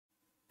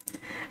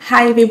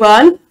Hi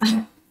everyone.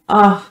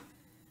 Oh,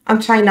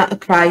 I'm trying not to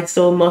cry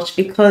so much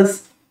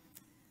because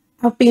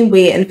I've been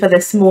waiting for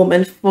this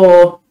moment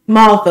for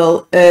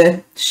Marvel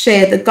to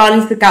share the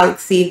Guardians of the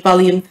Galaxy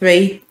Volume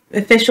 3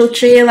 official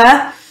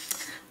trailer.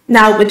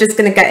 Now we're just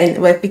going to get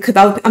into it because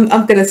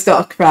I'm going to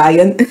start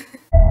crying.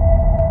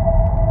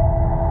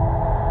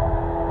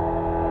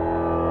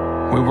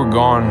 We were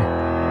gone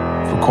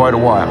for quite a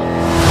while.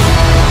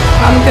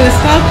 I'm going to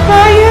start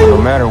crying.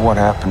 No matter what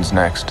happens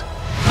next,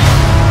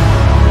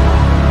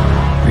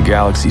 the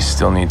galaxy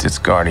still needs its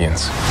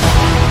guardians.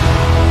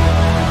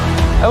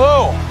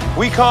 Hello,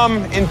 we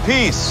come in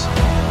peace.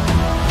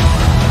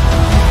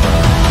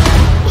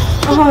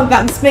 Oh,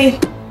 that's me.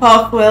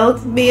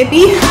 Half-world,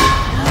 maybe.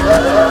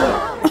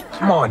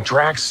 Come on,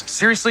 Drax.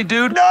 Seriously,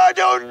 dude? No! Ow!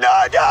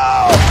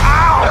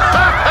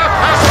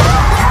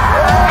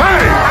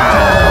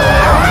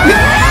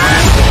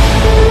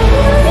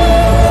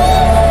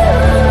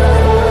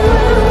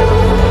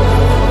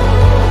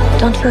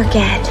 Don't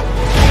forget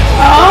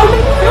Oh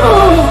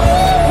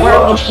no!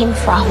 where we came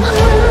from.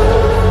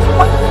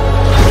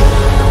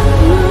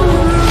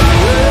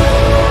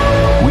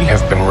 We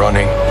have been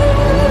running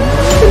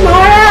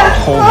Mara!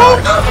 whole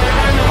lives.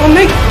 Oh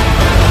my...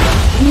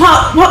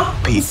 What?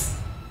 Pete,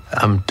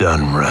 I'm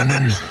done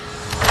running.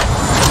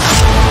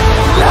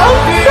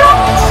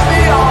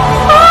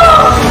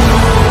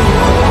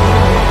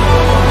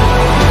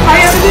 Hi,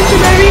 I'm a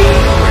dictionary.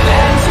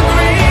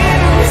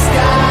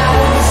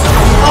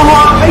 Oh,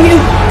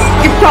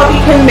 you probably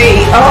can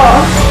me.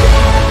 Oh.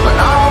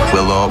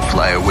 We'll all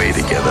fly away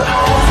together.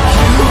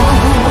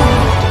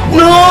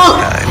 No!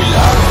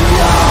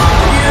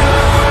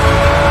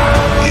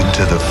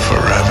 Into the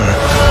forever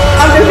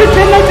I'm gonna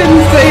pretend I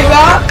didn't say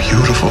that.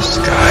 beautiful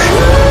sky.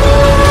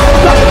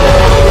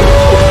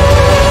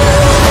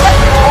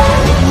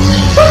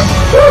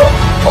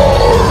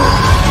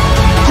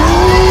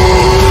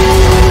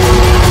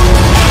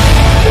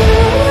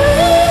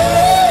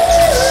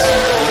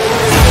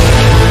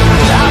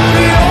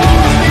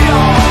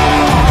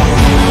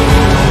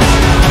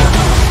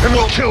 And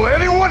we'll kill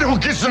anyone who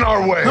gets in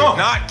our way. No,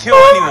 not kill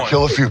anyone.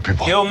 Kill a few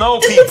people. Kill no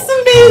It's people.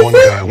 One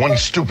amazing. guy, one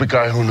stupid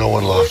guy who no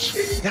one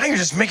loves. Now you're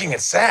just making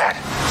it sad.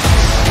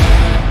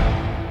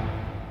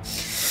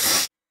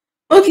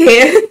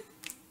 Okay.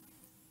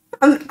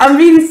 I'm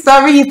really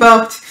sorry,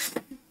 but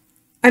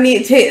I need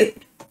to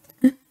take...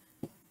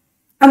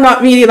 I'm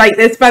not really like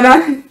this, but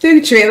I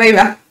do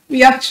trailer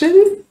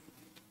reactions.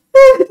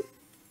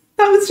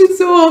 That was just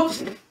so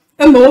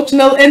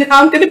emotional, and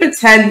I'm gonna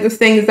pretend the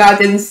things I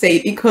didn't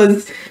say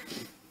because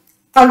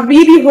I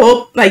really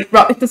hope like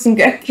Rocket doesn't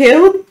get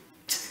killed.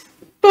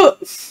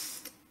 But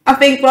I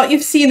think what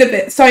you've seen a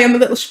bit, sorry I'm a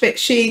little bit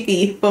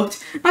shady,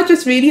 but I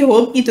just really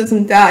hope he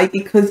doesn't die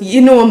because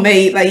you know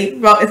me, like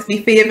Rocket's my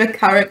favourite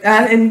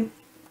character in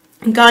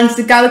Guardians of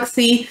the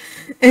Galaxy,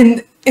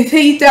 and if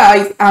he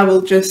dies I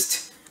will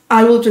just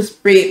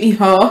break my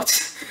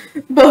heart.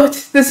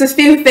 But there's a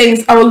few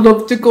things I would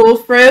love to go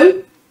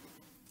through,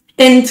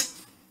 and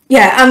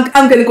yeah,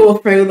 I'm gonna go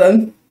through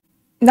them.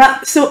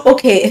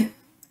 Okay.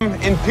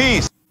 In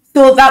peace.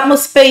 So that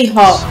must be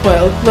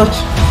Heartworld, which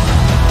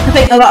I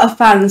think a lot of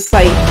fans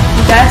like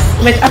this,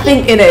 which I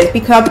think it is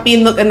because I've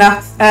been looking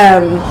at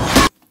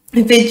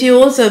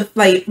videos of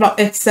like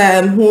Rocket's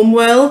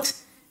homeworld,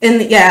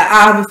 and yeah,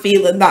 I have a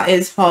feeling that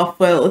is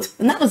Heartworld,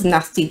 and that was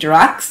nasty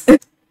Drax.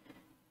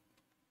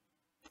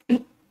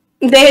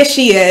 There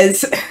she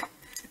is.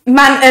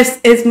 Mantis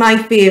is my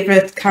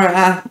favourite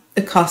character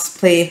to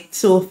cosplay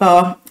so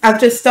far. I've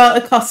just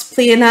started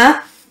cosplaying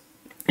her.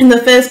 In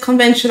the first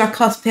convention I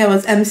cosplayed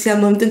was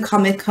MCM London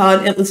Comic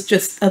Con. It was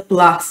just a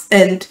blast,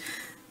 and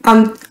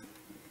and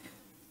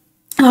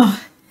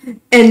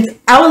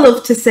I would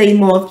love to see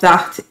more of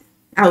that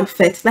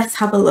outfit. Let's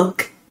have a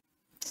look.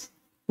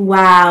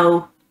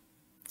 Wow.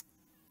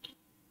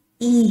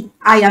 I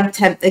am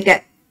tempted to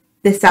get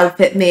this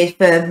outfit made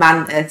for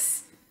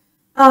Mantis.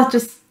 Oh,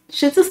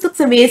 she just looks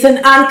amazing.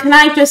 And can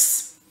I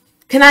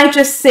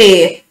just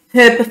say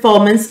her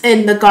performance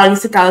in the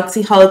Guardians of the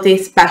Galaxy Holiday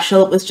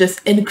Special was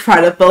just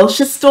incredible.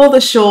 She stole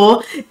the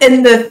show,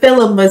 and the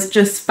film was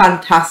just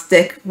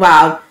fantastic.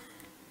 Wow.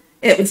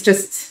 It was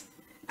just,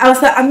 I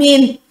was like, I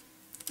mean,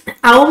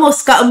 I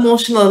almost got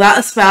emotional at that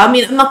as well. I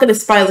mean, I'm not going to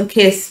spoil in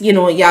case, you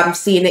know, you haven't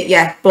seen it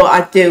yet, but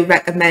I do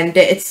recommend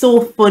it. It's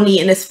so funny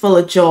and it's full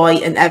of joy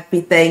and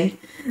everything.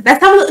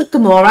 Let's have a look at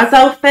Gamora's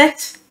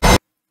outfit.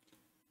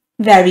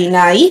 Very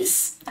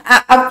nice.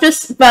 I've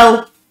just,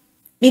 well,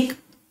 my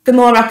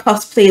Gamora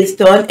cosplay is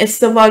done. It's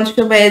the one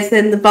she wears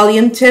in the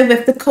volume 2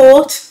 with the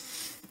coat.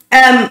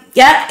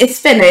 Yeah, it's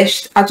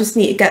finished. I just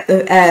need to get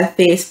the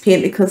face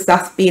paint because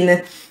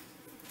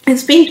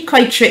it's been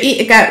quite tricky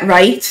to get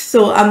right.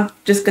 So I'm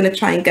just going to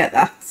try and get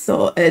that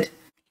sorted.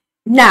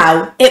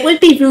 Now, it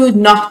would be rude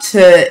not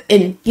to,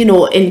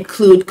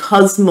 include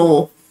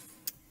Cosmo.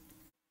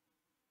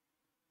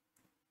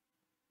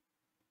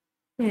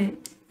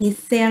 You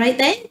see her right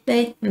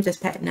there? I'm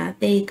just petting her.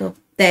 There you go.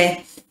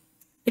 There.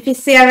 If you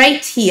see her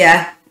right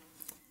here,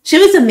 She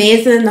was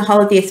amazing in the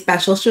holiday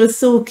special. She was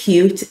so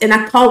cute, and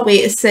I can't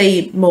wait to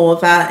see more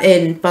of her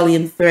in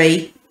Volume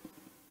 3.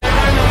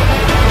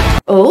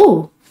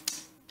 Oh,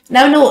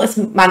 now notice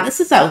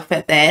Mantis's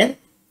outfit there.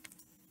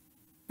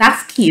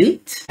 That's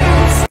cute.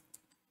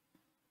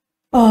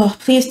 Oh,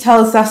 please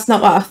tell us that's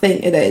not what I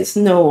think it is.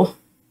 No.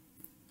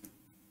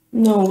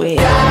 No way.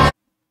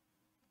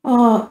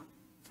 Oh.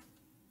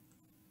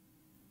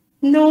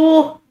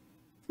 No.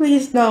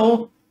 Please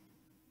no.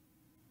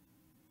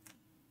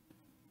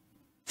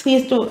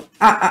 Please don't.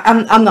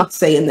 I'm not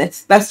saying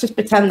this. Let's just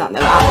pretend that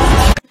never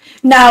happened.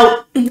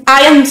 Now,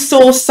 I am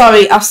so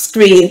sorry I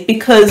screamed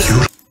because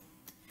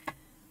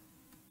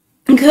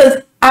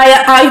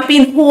I've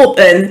been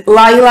hoping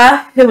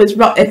Lylla, who is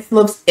Rocket's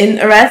love's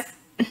interest,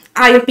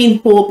 I have been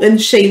hoping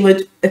she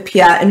would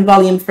appear in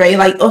Volume 3,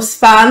 like us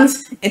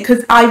fans,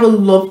 because I would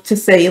love to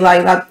see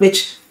Lylla,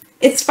 which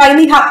it's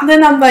finally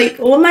happening. I'm like,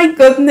 oh my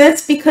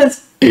goodness,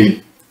 because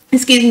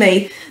excuse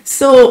me.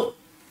 So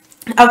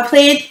I've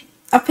played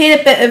a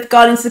bit of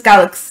Guardians of the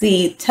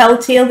Galaxy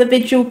Telltale, the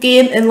video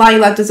game, and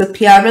Lylla does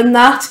appear in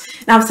that.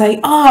 And I was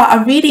like, oh,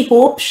 I really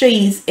hope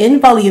she's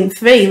in Volume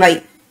 3.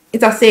 Like,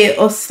 as I say,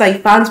 us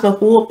like fans were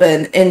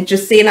hoping, and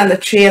just seeing on the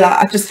trailer,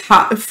 I just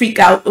had to freak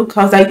out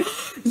because like,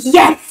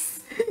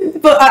 yes!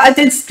 But I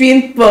did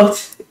scream,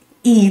 but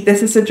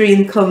this is a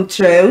dream come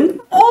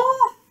true.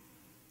 Oh,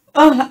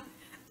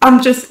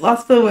 I'm just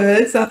lost for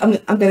words. I'm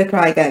gonna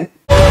cry again.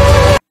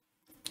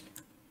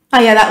 Oh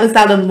yeah, that was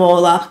Alan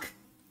Morlock.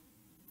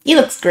 He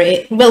looks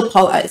great. Will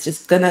Potter is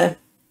just gonna...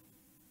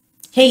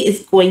 He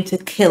is going to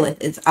kill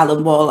it as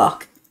Alan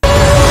Warlock.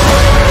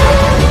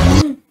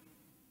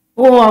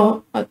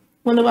 Oh, I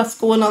wonder what's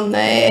going on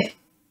there.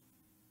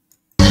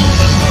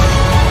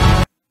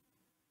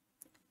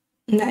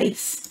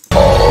 Nice.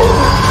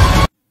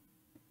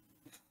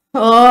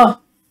 Oh.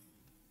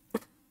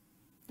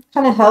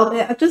 Can't help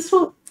it.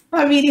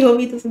 I really hope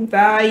he doesn't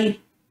die.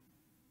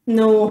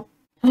 No.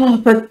 Oh,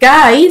 but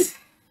guys...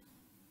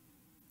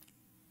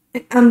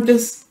 I'm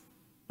just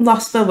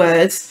lost for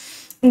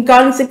words.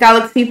 Guardians of the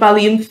Galaxy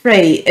Volume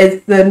 3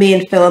 is the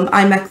main film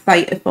I'm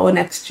excited for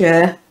next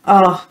year.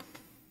 Oh,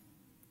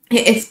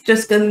 it's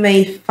just going to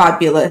be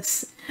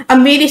fabulous.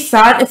 I'm really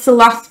sad it's the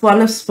last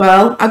one as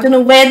well. I don't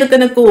know where they're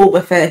going to go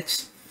with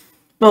it.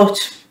 But,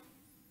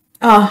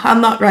 oh, I'm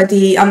not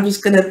ready. I'm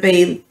just going to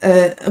be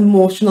an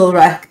emotional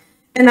wreck.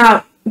 And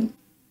I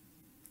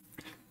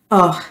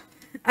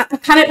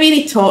can't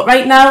really talk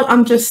right now.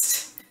 I'm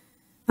just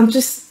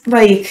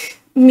like...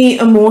 me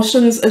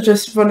emotions are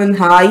just running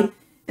high,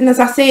 and as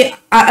I say,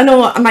 I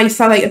know I might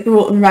sound like a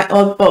broken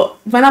record, but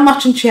when I'm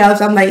watching trailers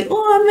I'm like,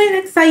 oh, I'm really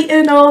excited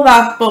and all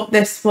that, but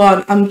this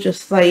one I'm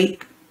just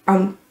like,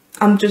 I'm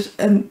just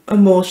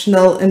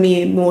emotional, and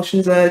my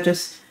emotions are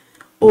just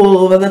all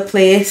over the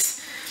place.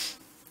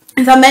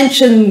 As I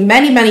mentioned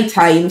many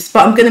times,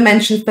 but I'm going to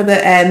mention for the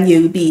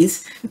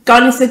newbies,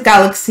 Guardians of the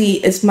Galaxy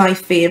is my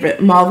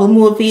favourite Marvel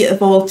movie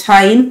of all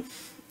time.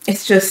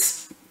 It's just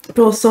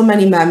brought so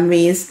many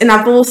memories, and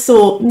I've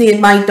also named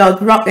my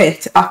dog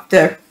Rocket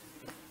after,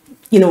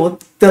 you know,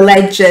 the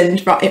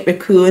legend Rocket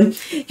Raccoon.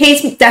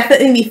 He's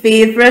definitely my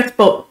favourite,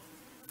 but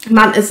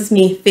Mantis is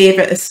my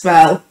favourite as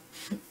well.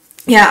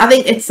 Yeah, I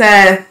think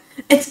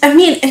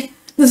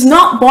there's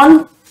not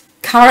one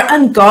character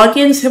in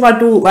Guardians who I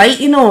don't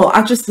like, you know.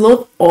 I just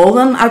love all of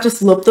them. I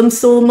just love them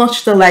so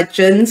much, the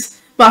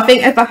legends. But I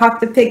think if I have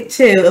to pick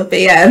two, it'll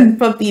be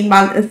probably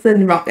Mantis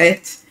and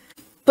Rocket.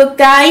 But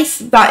guys,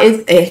 that is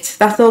it.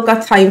 That's all I've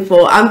got time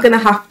for. I'm going to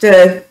have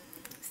to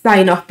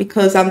sign off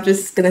because I'm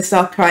just going to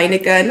start crying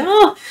again.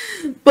 Oh,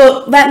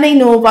 but let me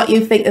know what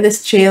you think of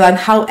this trailer and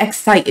how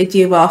excited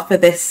you are for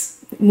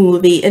this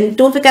movie. And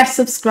don't forget to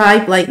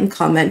subscribe, like and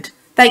comment.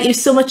 Thank you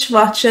so much for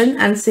watching,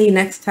 and see you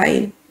next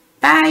time.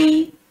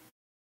 Bye.